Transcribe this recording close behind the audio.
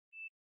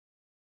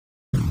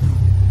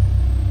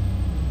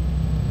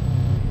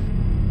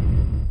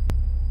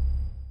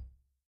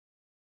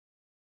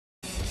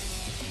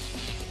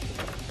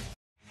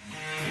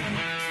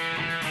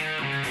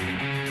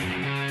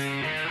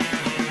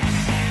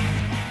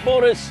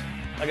Boris.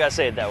 I gotta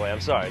say it that way.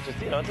 I'm sorry. It's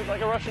just, you know, it's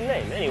like a Russian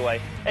name.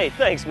 Anyway, hey,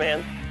 thanks,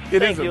 man. It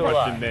Thank is a you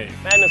Russian lot. name.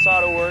 MADNESS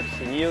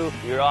Autoworks, and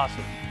you're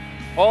awesome.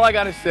 All I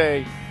gotta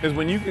say is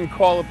when you can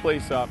call a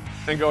place up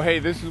and go, hey,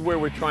 this is where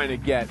we're trying to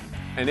get,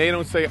 and they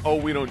don't say, oh,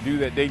 we don't do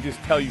that. They just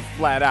tell you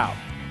flat out,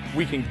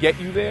 we can get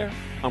you there.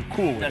 I'm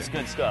cool with That's it.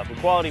 good stuff. And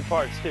quality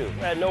parts too.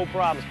 I had no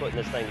problems putting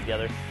this thing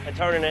together and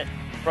turning it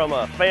from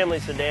a family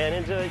sedan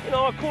into, you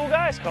know, a cool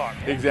guy's car.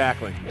 Man.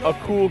 Exactly. A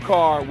cool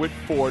car with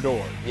 4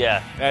 doors.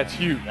 Yeah. That's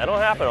huge. That don't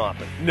happen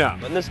often. No.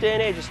 But in this day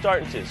and age, it's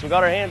starting to. So we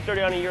got our hands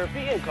dirty on a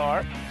European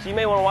car, so you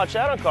may want to watch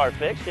that on Car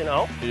Fix, you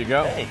know. There you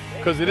go. Hey,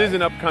 because it is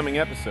an upcoming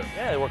episode.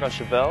 Yeah, they work on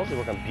Chevelles, they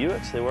work on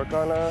Buicks, they work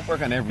on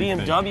everything.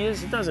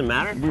 BMWs, it doesn't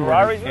matter. We work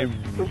Ferraris, on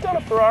everything. we've done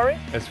a Ferrari.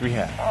 Yes, we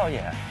have. Oh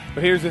yeah.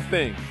 But here's the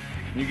thing.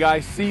 You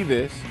guys see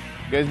this.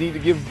 You guys need to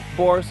give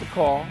Boris a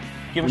call.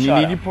 Give him when a you shout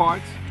need out. your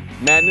parts.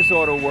 MADNESS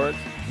Autoworks.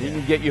 He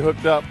can get you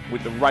hooked up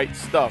with the right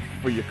stuff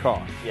for your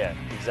car. Yeah,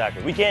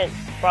 exactly. We can't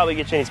probably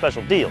get you any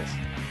special deals.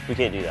 We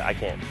can't do that.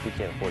 We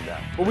can't afford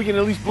that. But we can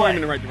at least point him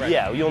in the right direction.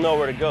 Yeah, you'll know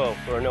where to go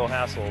for a no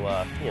hassle,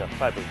 you know,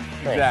 type of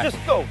thing. Exactly.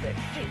 Just go, baby.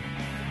 Gee,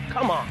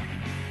 come on.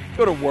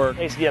 Go to work.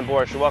 Thanks again,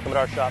 Boris. You're welcome at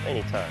our shop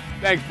anytime.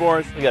 Thanks,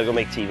 Boris. We gotta go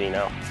make TV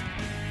now.